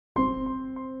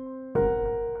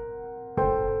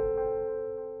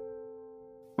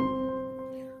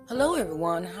Hello,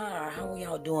 everyone. Hi, how are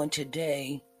y'all doing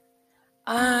today?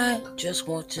 I just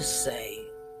want to say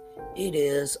it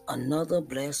is another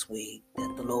blessed week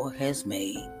that the Lord has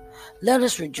made. Let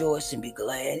us rejoice and be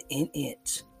glad in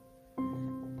it.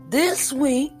 This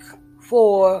week,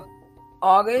 for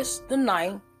August the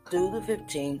 9th through the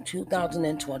 15th,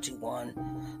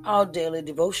 2021, our daily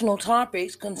devotional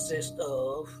topics consist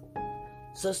of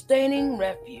sustaining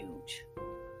refuge.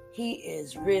 He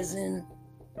is risen,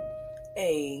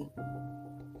 a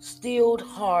stilled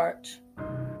heart,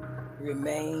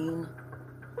 remain,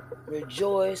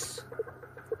 rejoice,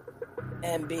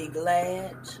 and be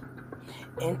glad,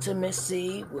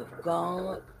 intimacy with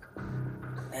God,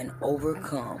 and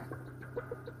overcome.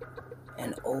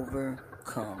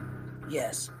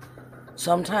 Yes,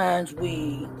 sometimes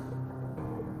we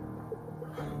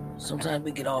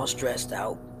get all stressed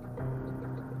out.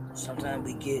 Sometimes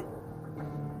we get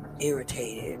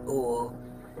irritated, or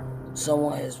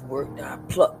someone has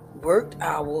plucked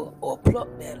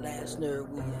that last nerve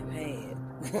we have had.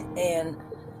 And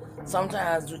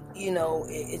sometimes,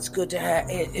 it's good to have.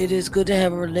 It is good to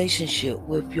have a relationship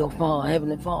with your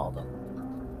Heavenly Father,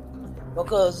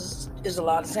 because it's a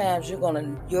lot of times you're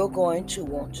going to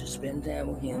want to spend time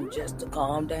with Him just to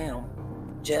calm down,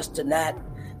 just to not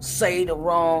say the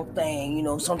wrong thing.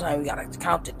 Sometimes you gotta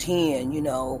count to 10.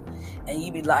 And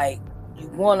you be like, you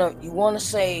wanna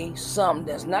say something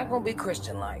that's not gonna be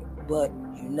Christian-like, but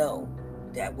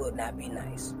that would not be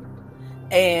nice.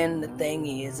 And the thing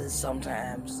is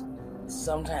sometimes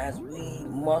we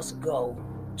must go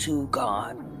to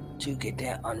God to get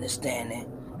that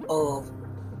understanding of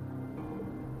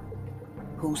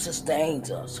who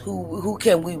sustains us, who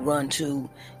can we run to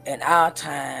in our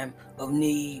time of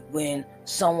need when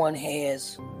someone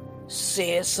has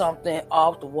said something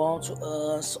off the wall to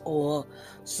us, or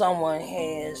someone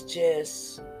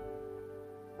has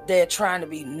they're trying to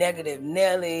be negative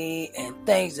Nelly and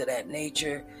things of that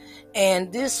nature.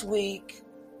 And this week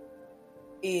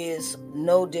is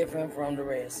no different from the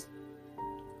rest.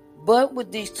 But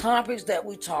with these topics that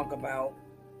we talk about,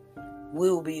 we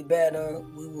will be better,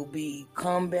 we will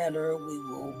become better, we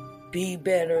will be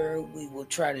better, we will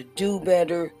try to do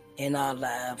better in our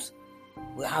lives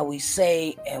with how we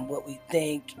say and what we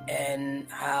think and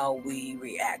how we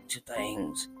react to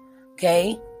things.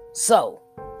 Okay? So,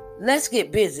 let's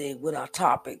get busy with our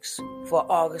topics for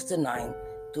August the 9th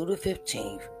through the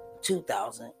 15th,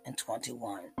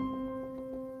 2021.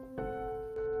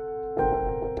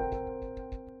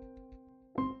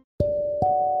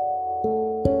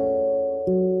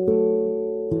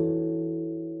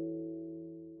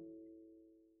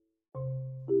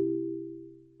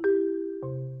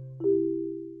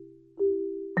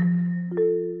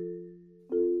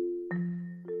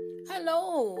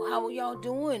 Hello, how are y'all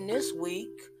doing this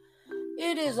week?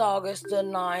 It is August the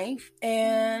 9th,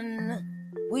 and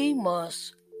we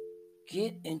must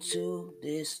get into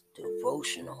this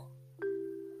devotional.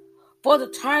 For the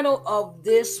title of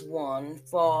this one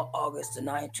for August the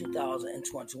 9th,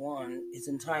 2021 is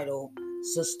entitled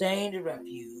Sustained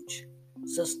Refuge.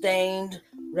 Sustained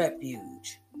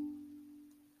Refuge.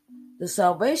 The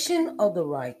salvation of the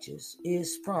righteous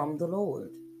is from the Lord.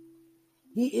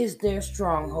 He is their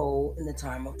stronghold in the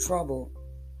time of trouble.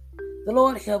 The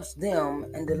Lord helps them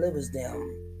and delivers them.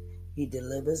 He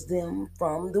delivers them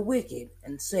from the wicked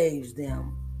and saves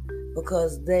them,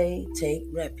 because they take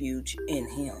refuge in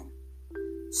Him.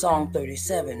 Psalm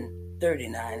 37,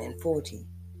 39, and 40.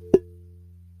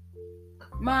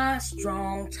 My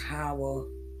strong tower,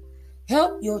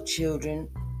 help your children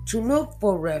to look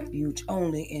for refuge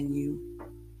only in you.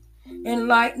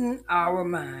 Enlighten our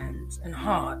minds and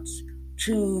hearts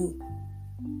to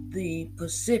the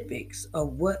specifics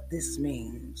of what this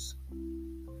means.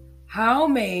 How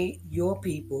may your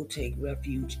people take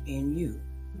refuge in you?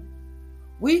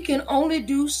 We can only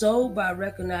do so by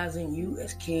recognizing you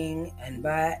as King and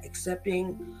by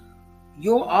accepting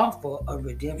your offer of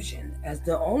redemption as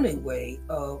the only way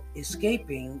of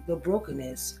escaping the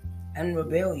brokenness and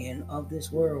rebellion of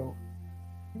this world.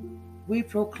 We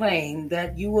proclaim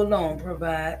that you alone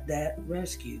provide that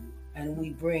rescue, and we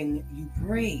bring you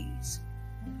praise.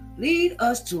 Lead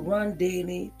us to run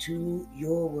daily to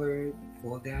your word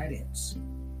for guidance.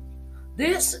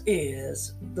 This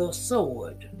is the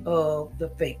sword of the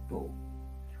faithful,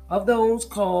 of those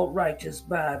called righteous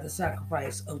by the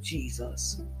sacrifice of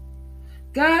Jesus.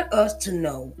 Guide us to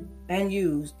know and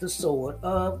use the sword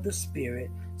of the Spirit,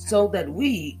 so that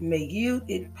we may yield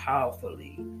it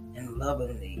powerfully and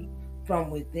lovingly from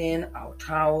within our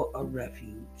tower of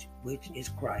refuge, which is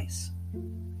Christ.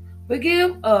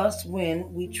 Forgive us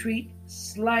when we treat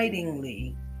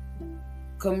slightingly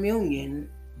communion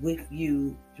with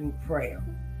you through prayer.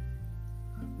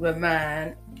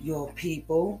 Remind your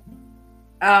people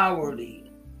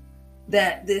hourly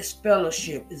that this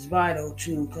fellowship is vital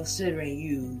to considering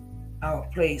you our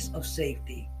place of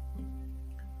safety.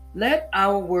 Let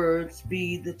our words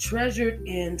be the treasured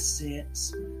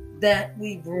incense that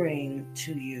we bring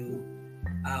to you,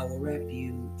 our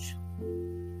refuge.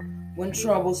 When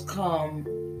troubles come,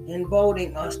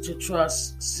 inviting us to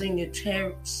trust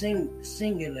singularly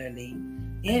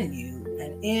in you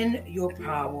and in your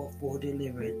power for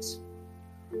deliverance.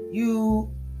 You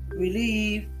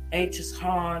relieve anxious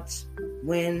hearts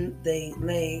when they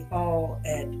lay all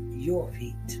at your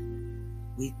feet.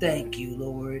 We thank you,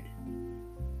 Lord.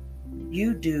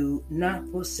 You do not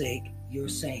forsake your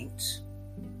saints.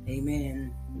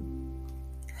 Amen.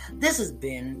 This has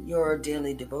been your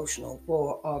daily devotional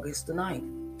for August the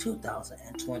 9th,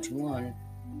 2021,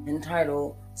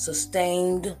 entitled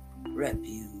Sustained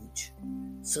Refuge.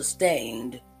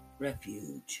 Sustained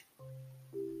Refuge.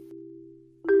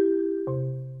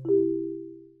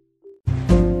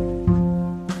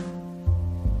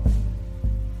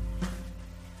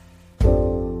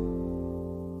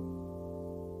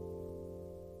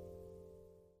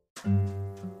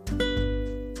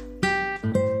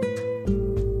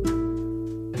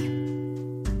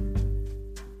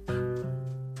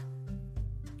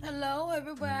 Hello,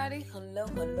 everybody. Hello.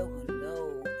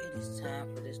 It is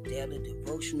time for this daily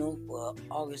devotional for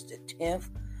August the 10th,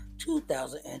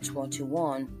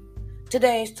 2021.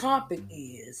 Today's topic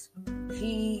is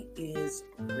He is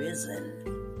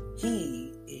risen.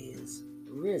 He is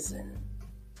risen.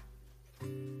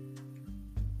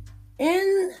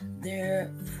 In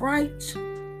their fright,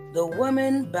 the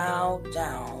women bowed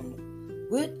down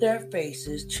with their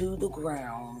faces to the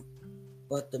ground.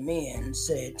 But the men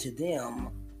said to them,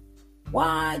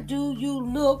 "Why do you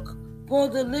look for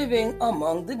the living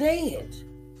among the dead?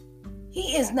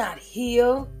 He is not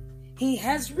here. He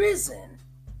has risen."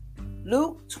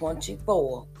 Luke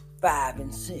 24, 5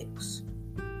 and 6.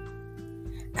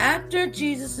 After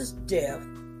Jesus' death,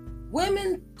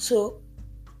 women took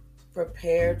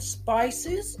prepared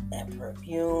spices and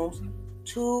perfumes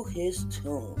to his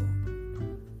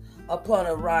tomb. Upon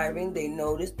arriving, they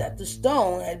noticed that the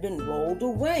stone had been rolled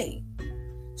away.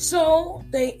 So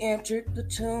they entered the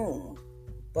tomb,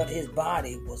 but his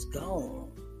body was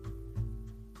gone.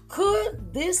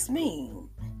 Could this mean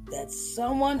that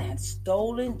someone had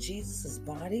stolen Jesus'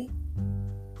 body?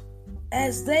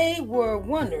 As they were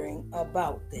wondering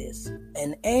about this,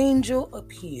 an angel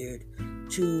appeared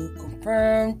to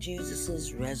confirm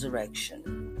Jesus' resurrection.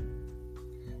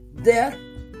 Death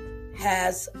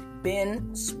has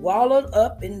been swallowed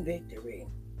up in victory.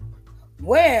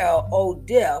 Where, O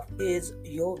death, is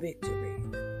your victory?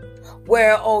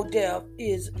 Where, O death,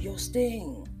 is your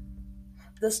sting?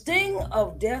 The sting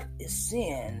of death is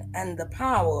sin, and the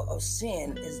power of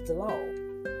sin is the law.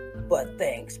 But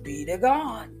thanks be to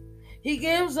God, He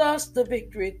gives us the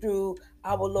victory through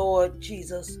our Lord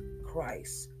Jesus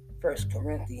Christ. 1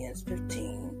 Corinthians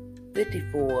 15,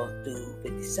 54 through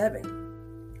 57.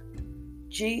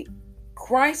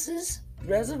 Christ's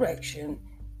resurrection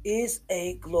is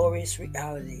a glorious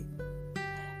reality.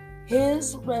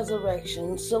 His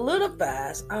resurrection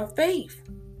solidifies our faith.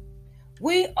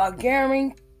 We are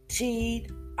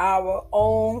guaranteed our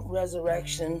own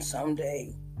resurrection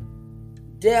someday.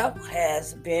 Death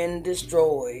has been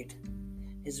destroyed.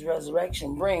 His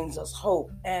resurrection brings us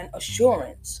hope and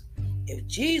assurance. If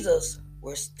Jesus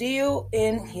were still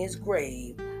in his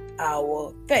grave,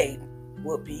 our faith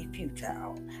would be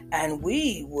futile, and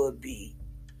we would be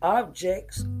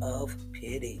objects of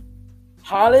pity.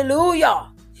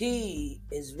 Hallelujah! He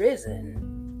is risen.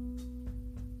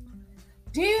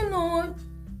 Dear Lord,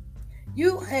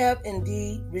 you have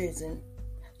indeed risen.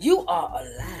 You are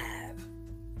alive.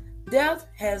 Death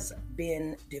has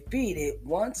been defeated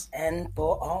once and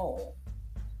for all.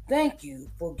 Thank you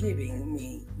for giving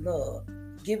me love,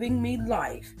 giving me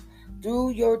life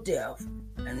through your death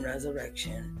and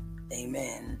resurrection.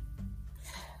 Amen.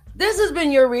 This has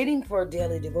been your reading for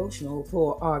Daily Devotional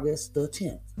for August the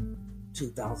 10th,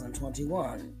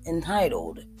 2021,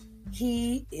 entitled,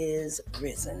 He is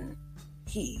Risen.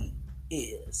 He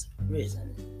is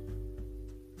risen.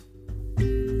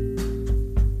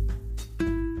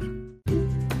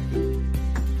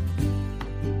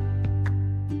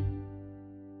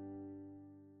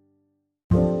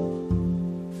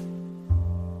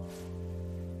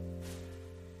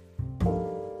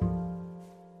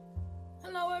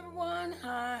 Hello, everyone.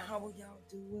 Hi, how are y'all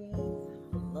doing?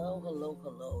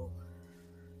 Hello.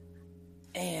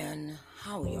 And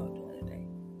how are y'all doing today?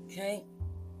 Okay.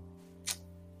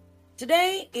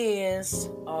 Today is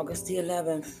August the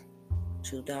 11th,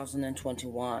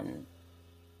 2021.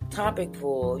 Topic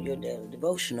for your daily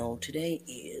devotional today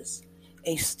is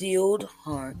a stilled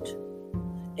heart.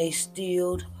 A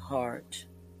stilled heart.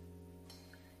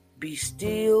 Be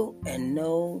still and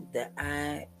know that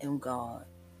I am God.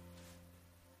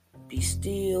 Be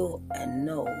still and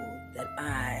know that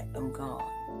I am God.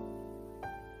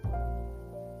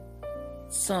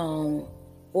 Psalm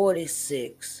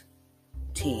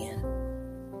 46:10.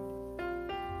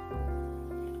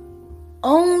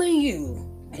 Only you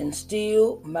can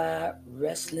still my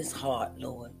restless heart,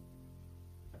 Lord.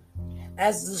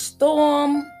 As the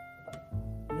storm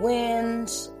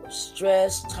winds of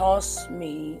stress toss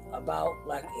me about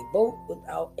like a boat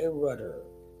without a rudder,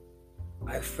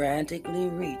 I frantically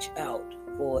reach out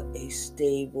for a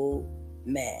stable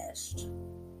mast.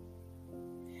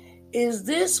 Is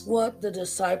this what the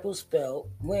disciples felt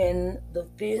when the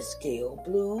fierce gale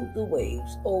blew the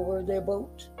waves over their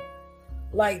boat?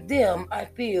 Like them, I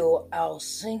feel I'll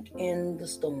sink in the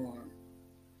storm.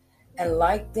 And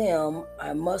like them,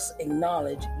 I must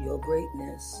acknowledge your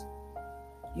greatness.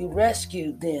 You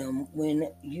rescued them when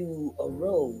you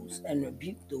arose and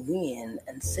rebuked the wind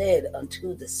and said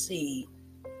unto the sea,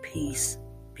 Peace,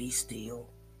 be still.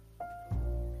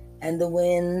 And the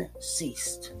wind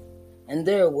ceased, and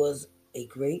there was a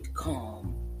great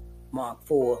calm. Mark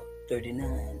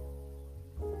 4:39.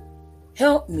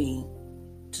 Help me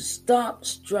to stop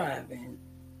striving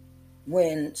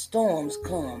when storms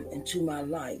come into my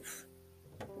life.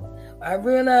 I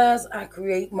realize I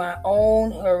create my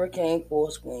own hurricane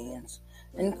force winds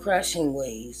and crashing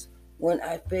waves when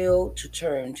I fail to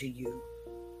turn to you.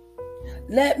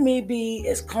 Let me be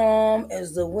as calm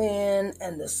as the wind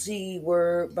and the sea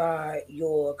were by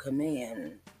your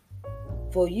command.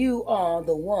 For you are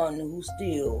the one who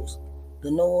stills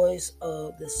the noise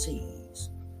of the seas,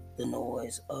 the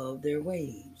noise of their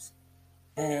waves,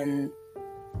 and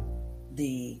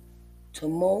the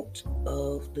tumult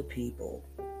of the people.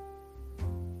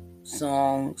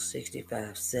 Psalm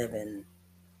 65:7.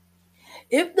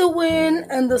 If the wind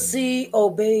and the sea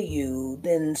obey you,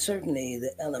 then certainly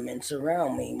the elements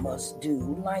around me must do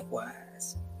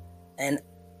likewise, and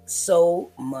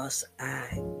so must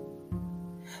I.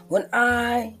 When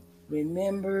I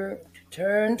remember to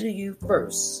turn to you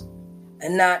first,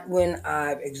 and not when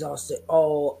I've exhausted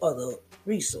all other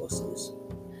resources,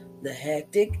 the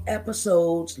hectic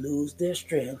episodes lose their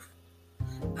strength.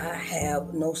 I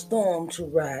have no storm to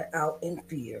ride out in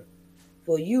fear,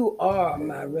 for you are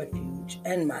my refuge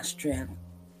and my strength.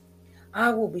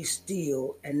 I will be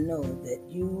still and know that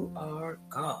you are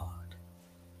God.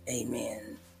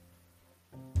 Amen.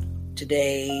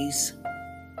 Today's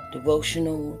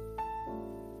devotional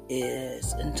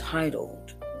is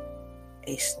entitled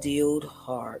A Stilled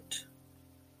Heart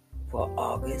for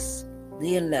August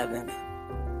the 11th,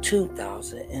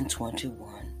 2021.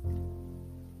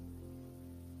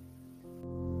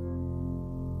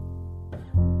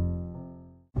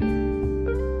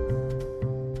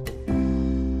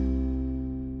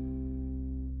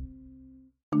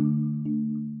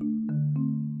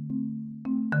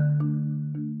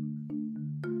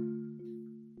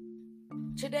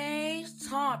 Today's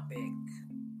topic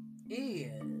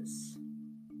is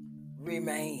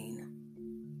remain.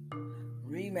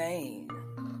 Remain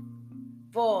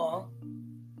for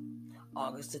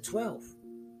August the 12th,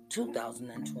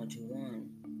 2021.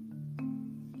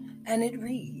 And it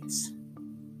reads,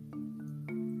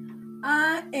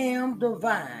 I am the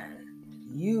vine,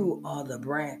 you are the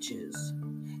branches.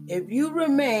 If you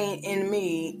remain in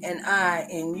me and I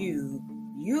in you,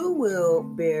 you will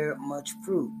bear much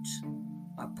fruit.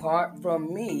 Apart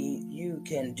from me, you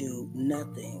can do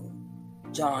nothing.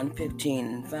 John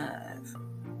 15:5.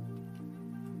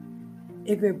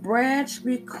 If a branch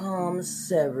becomes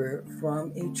severed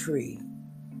from a tree,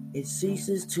 it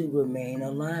ceases to remain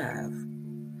alive.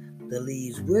 The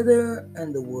leaves wither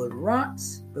and the wood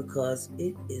rots because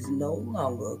it is no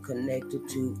longer connected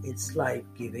to its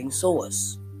life-giving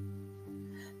source.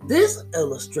 This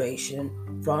illustration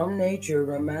from nature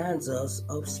reminds us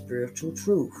of spiritual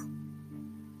truth.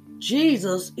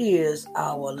 Jesus is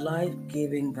our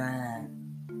life-giving vine.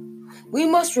 We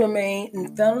must remain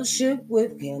in fellowship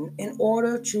with him in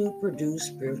order to produce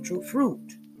spiritual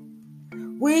fruit.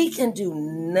 We can do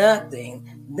nothing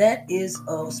that is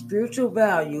of spiritual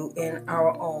value in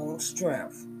our own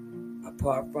strength.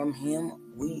 Apart from him,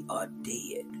 we are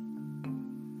dead.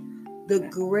 The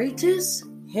greatest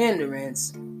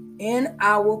hindrance in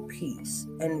our peace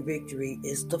and victory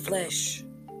is the flesh.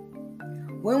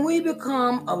 When we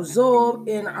become absorbed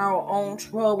in our own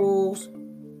troubles,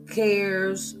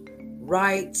 cares,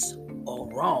 rights, or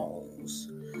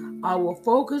wrongs, Our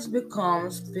focus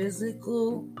becomes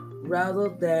physical rather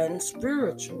than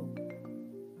spiritual.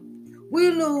 We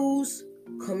lose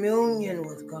communion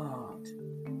with God.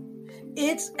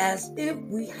 It's as if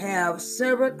we have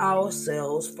severed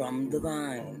ourselves from the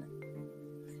vine.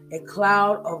 A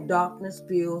cloud of darkness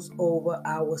fills over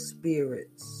our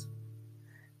spirits.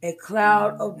 A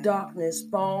cloud of darkness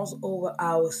falls over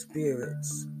our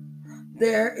spirits.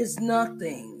 There is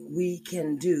nothing we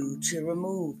can do to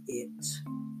remove it.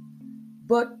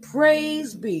 But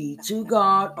praise be to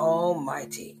God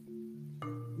Almighty.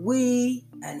 We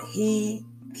and He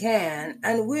can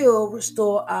and will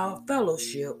restore our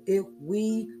fellowship if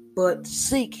we but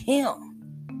seek Him.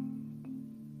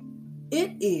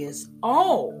 It is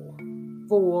all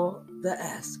for the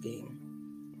asking.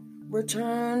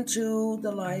 Return to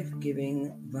the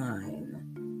life-giving vine.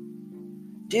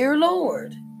 Dear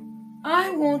Lord,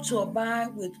 I want to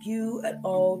abide with you at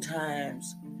all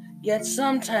times. Yet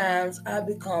sometimes I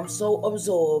become so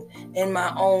absorbed in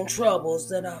my own troubles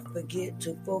that I forget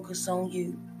to focus on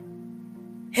you.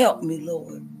 Help me,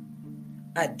 Lord.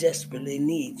 I desperately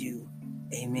need you.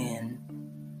 Amen.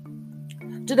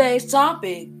 Today's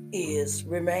topic is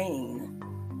Remain.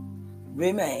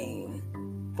 Remain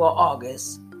for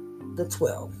August the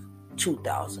 12th,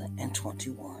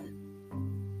 2021.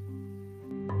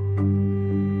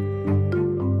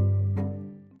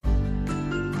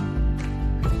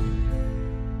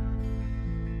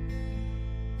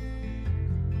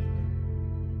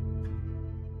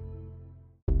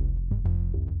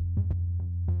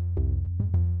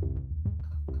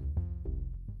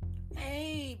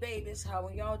 Hey babies, how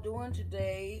are y'all doing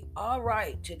today? All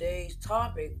right, today's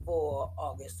topic for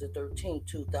August the 13th,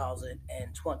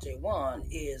 2021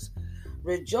 is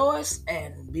Rejoice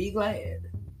and Be Glad.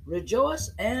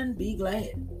 Rejoice and be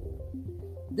glad.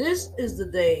 This is the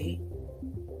day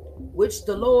which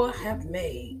the Lord hath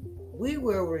made. We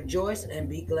will rejoice and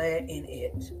be glad in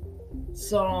it.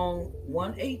 Psalm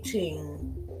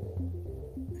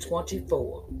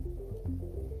 118:24.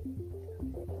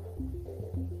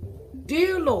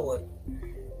 Dear Lord,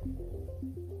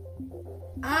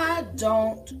 I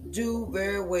don't do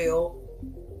very well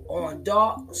on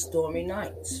dark, stormy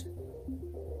nights.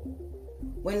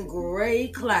 When gray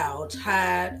clouds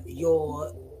hide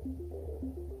your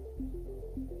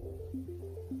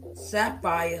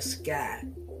sapphire sky,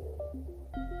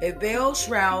 a veil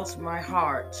shrouds my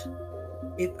heart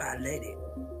if I let it.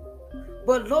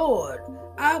 But Lord,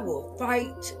 I will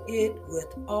fight it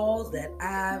with all that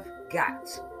I've got.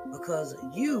 Because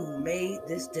you made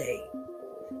this day.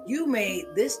 You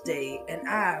made this day, and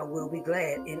I will be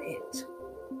glad in it.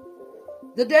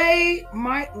 The day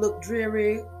might look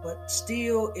dreary, but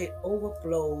still it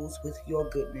overflows with your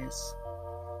goodness.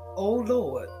 Oh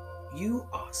Lord, you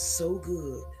are so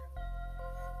good.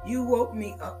 You woke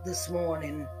me up this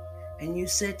morning, and you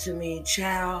said to me,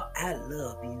 "Child, I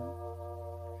love you."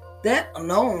 That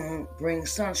alone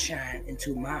brings sunshine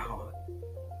into my heart.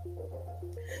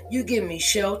 You give me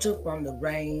shelter from the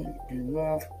rain and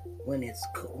warmth when it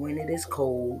is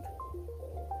cold.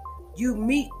 You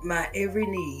meet my every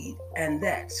need, and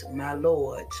that's my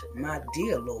Lord, my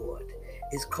dear Lord,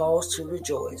 is cause to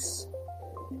rejoice.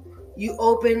 You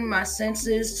open my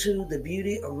senses to the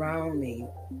beauty around me,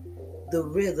 the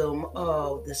rhythm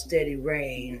of the steady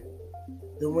rain,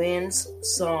 the wind's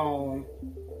song,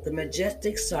 the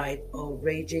majestic sight of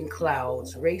raging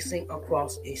clouds racing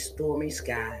across a stormy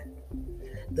sky.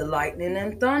 The lightning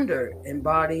and thunder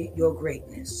embody your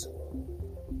greatness.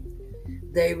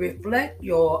 They reflect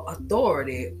your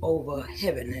authority over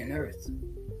heaven and earth.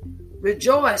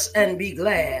 Rejoice and be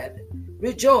glad.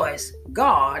 Rejoice,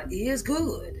 God is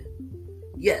good.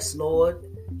 Yes, Lord,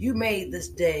 you made this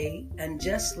day, and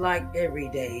just like every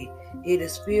day, it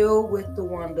is filled with the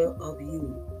wonder of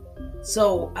you.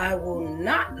 So I will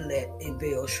not let a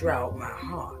veil shroud my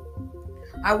heart.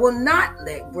 I will not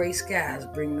let gray skies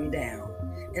bring me down.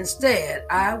 Instead,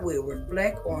 I will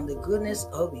reflect on the goodness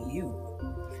of you.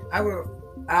 I will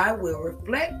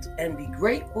reflect and be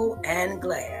grateful and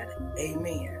glad.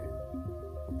 Amen.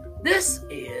 This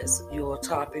is your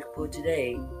topic for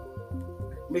today.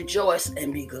 Rejoice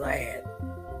and be glad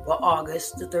for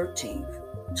August the 13th,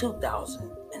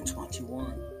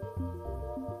 2021.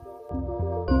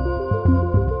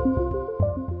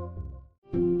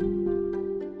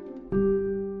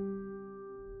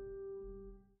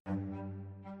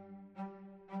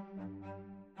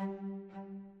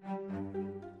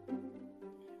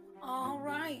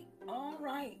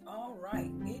 All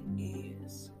right. It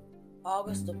is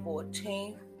August the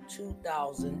 14th,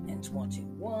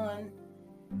 2021.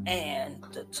 And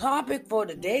the topic for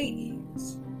today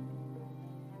is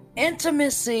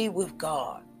intimacy with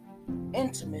God.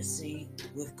 intimacy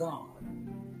with God.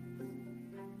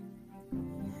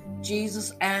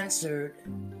 Jesus answered,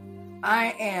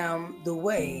 I am the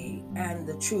way and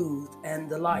the truth and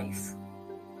the life.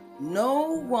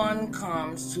 No one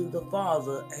comes to the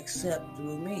Father except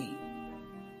through me.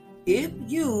 If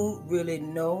you really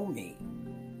know me,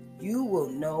 you will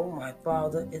know my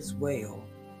Father as well.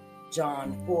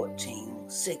 John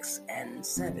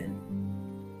 14:6-7.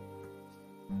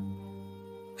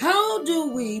 How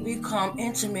do we become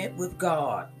intimate with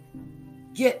God?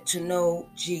 Get to know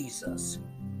Jesus.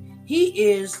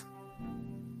 He is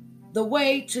the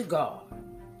way to God.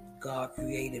 God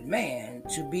created man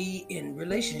to be in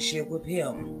relationship with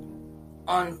him.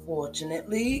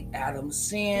 Unfortunately, Adam's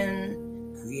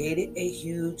sin created a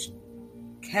huge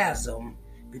chasm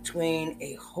between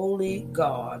a holy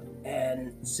God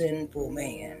and sinful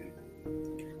man.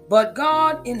 But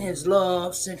God, in his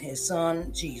love, sent his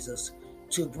son, Jesus,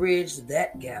 to bridge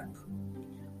that gap.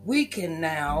 We can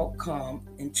now come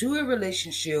into a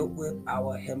relationship with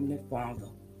our Heavenly Father.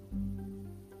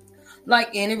 Like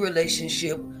any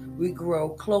relationship, we grow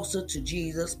closer to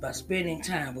Jesus by spending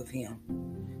time with him.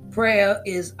 Prayer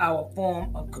is our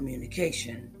form of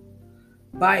communication.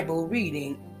 Bible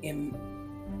reading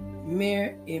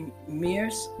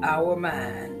immerses our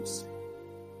minds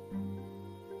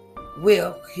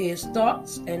with his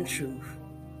thoughts and truth.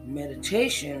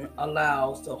 Meditation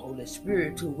allows the Holy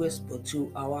Spirit to whisper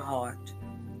to our heart.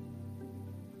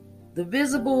 The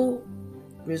visible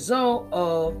result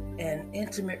of an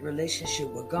intimate relationship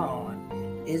with God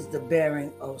is the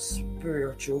bearing of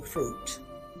spiritual fruit.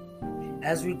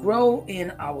 As we grow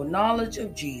in our knowledge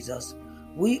of Jesus,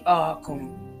 we are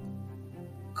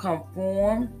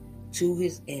conformed to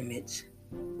his image.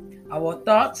 Our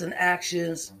thoughts and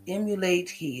actions emulate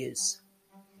his.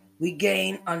 We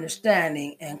gain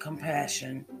understanding and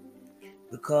compassion.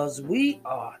 Because we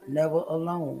are never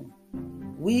alone,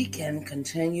 we can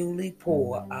continually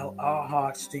pour out our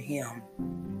hearts to him.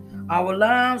 Our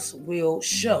lives will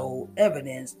show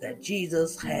evidence that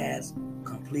Jesus has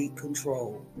complete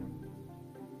control.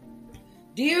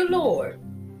 Dear Lord,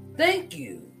 thank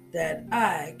you that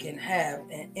I can have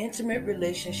an intimate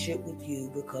relationship with you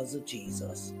because of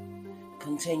Jesus.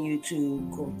 Continue to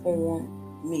conform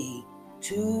me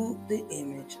to the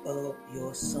image of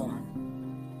your Son.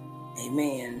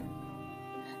 Amen.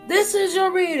 This is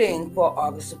your reading for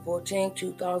August 14,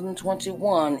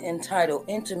 2021, entitled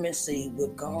Intimacy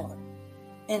with God.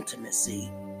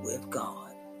 Intimacy with God.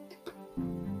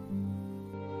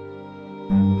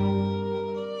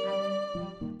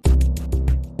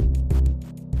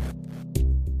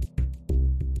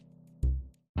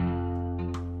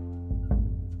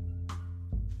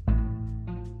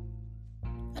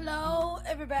 Hello,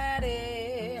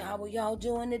 everybody. How are y'all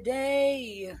doing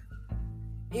today?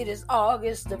 It is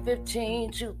August the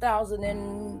 15th,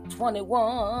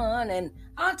 2021, and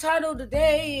our title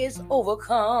today is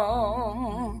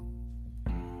Overcome.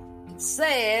 It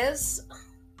says,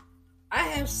 I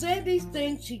have said these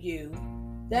things to you,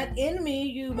 that in me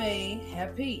you may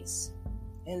have peace.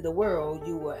 In the world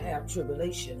you will have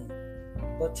tribulation,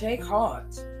 but take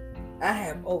heart, I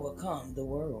have overcome the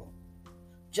world.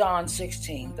 John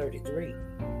 16:33.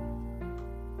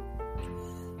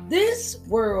 This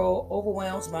world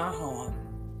overwhelms my heart,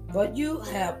 but you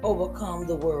have overcome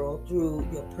the world through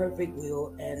your perfect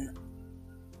will and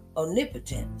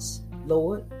omnipotence,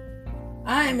 Lord.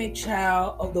 I am a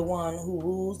child of the one who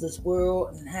rules this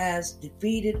world and has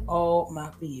defeated all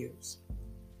my fears.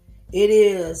 It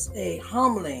is a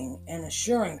humbling and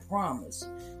assuring promise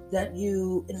that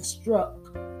you instruct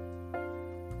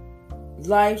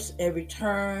life's every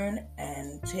turn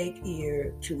and take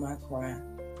ear to my cry.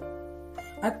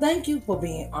 I thank you for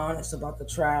being honest about the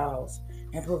trials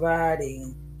and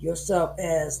providing yourself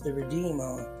as the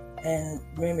Redeemer and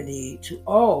remedy to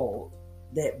all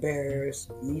that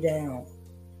bears me down.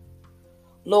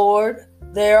 Lord,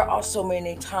 there are so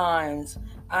many times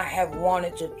I have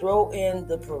wanted to throw in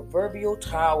the proverbial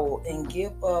towel and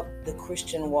give up the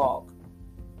Christian walk.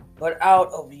 But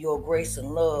out of your grace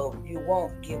and love, you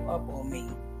won't give up on me.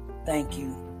 Thank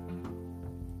you.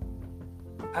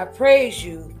 I praise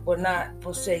you for not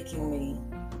forsaking me.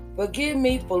 Forgive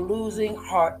me for losing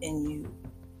heart in you.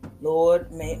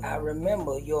 Lord, may I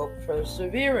remember your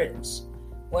perseverance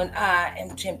when I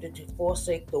am tempted to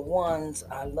forsake the ones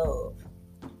I love.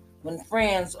 When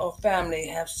friends or family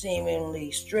have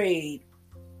seemingly strayed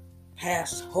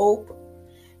past hope,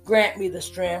 grant me the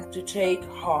strength to take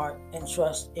heart and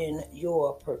trust in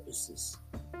your purposes.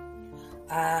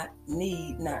 I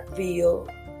need not fear,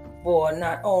 for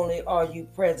not only are you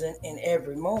present in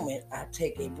every moment I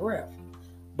take a breath,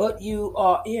 but you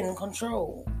are in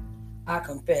control. I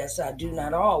confess I do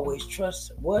not always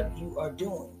trust what you are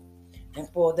doing, and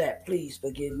for that, please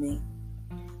forgive me.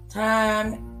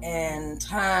 Time and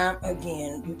time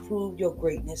again, you prove your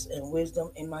greatness and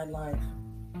wisdom in my life.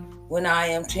 When I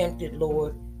am tempted,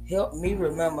 Lord, help me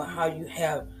remember how you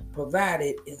have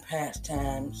provided in past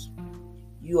times.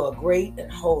 You are great and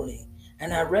holy,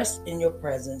 and I rest in your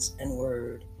presence and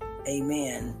word.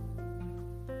 Amen.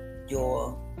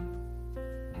 Your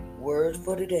word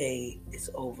for today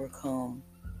is overcome,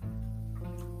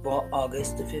 for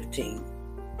August the 15th,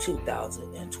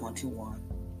 2021.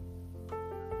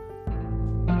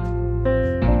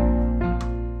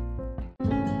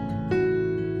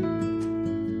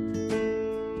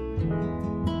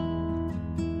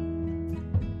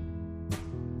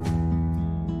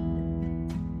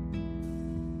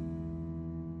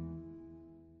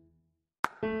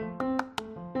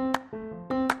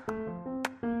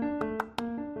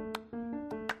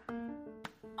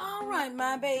 All right,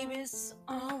 my babies.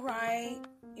 All right.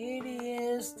 It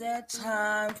is that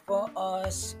time for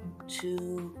us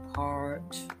to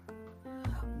part.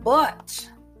 But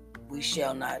we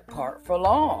shall not part for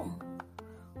long.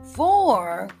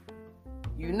 For,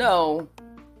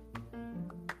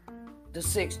 the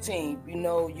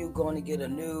 16th, you're going to get a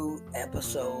new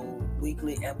episode,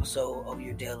 weekly episode of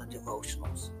your daily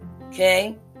devotionals.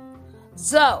 Okay?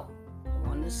 So, I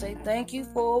want to say thank you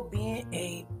for being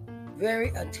a very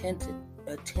attentive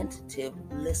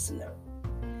listener.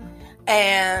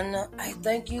 And I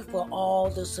thank you for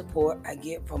all the support I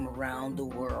get from around the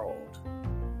world.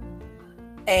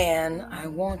 And I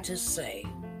want to say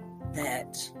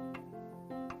that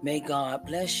may God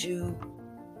bless you,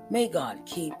 may God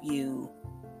keep you,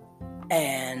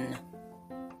 and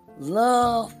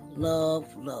love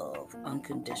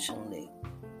unconditionally,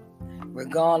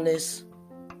 regardless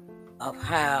of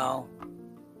how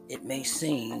it may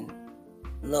seem.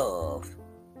 Love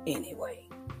anyway.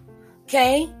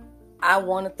 Okay? I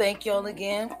want to thank y'all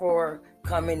again for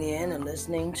coming in and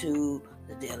listening to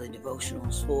the daily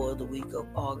devotionals for the week of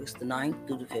August the 9th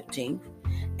through the 15th.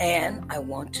 And I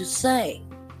want to say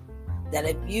that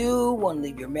if you want to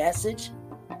leave your message,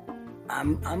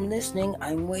 I'm listening,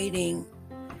 I'm waiting.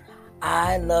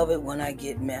 I love it when I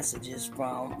get messages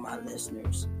from my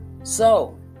listeners.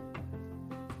 So,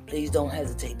 please don't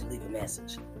hesitate to leave a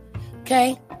message.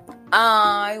 Okay?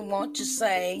 I want to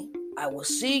say I will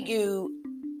see you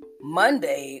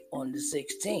Monday on the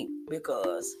 16th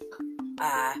because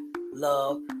I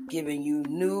love giving you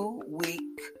new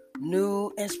week,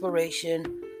 new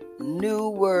inspiration, new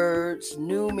words,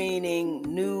 new meaning,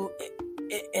 new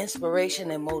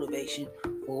inspiration and motivation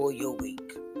for your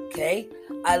week. Okay?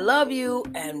 I love you,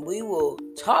 and we will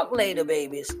talk later,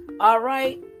 babies. All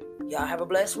right? Y'all have a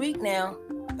blessed week now.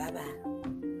 Bye-bye.